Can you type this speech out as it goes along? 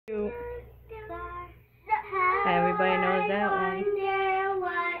that one. I wonder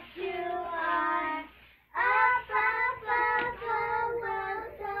what you are. Up, up, up, a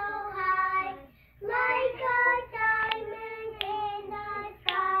world so high, like a diamond in the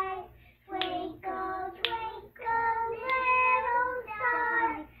sky. Twinkle, twinkle, little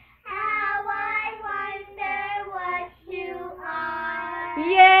star, how I wonder what you are.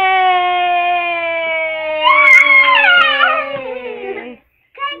 Yay!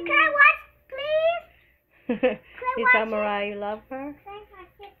 Can I watch, please? You tell Mariah you love her? I love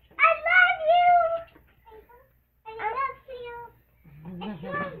you. I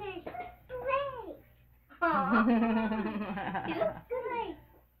love you. It's great. Aww. It's great.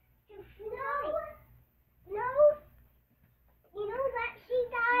 No. You know that she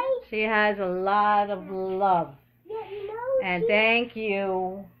died? She has a lot of love. Yeah, you know. And thank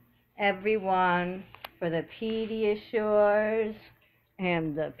you, everyone, for the Pediasures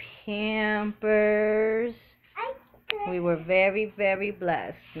and the pampers. We were very, very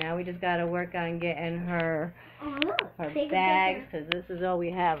blessed. Now we just got to work on getting her bags, because this is all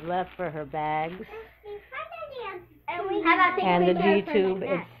we have left for her bags. And the G-tube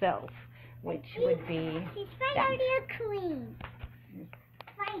itself, which would be that.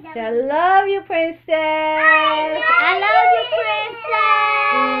 I love you, Princess. I love you,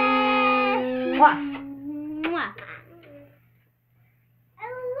 Princess. Mwah. Mwah.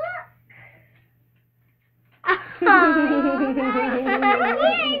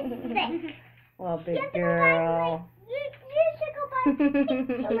 Well, big girl. You should go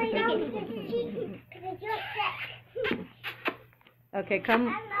buy Okay, come.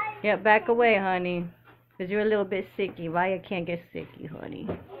 Yeah, back away, honey. Because you're a little bit sicky. Raya can't get sicky, honey.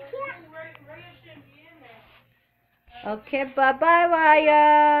 Okay, bye-bye,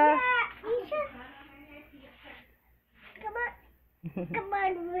 Raya. Come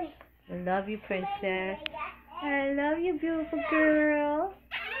on. I love you, Princess. I love you, beautiful girl.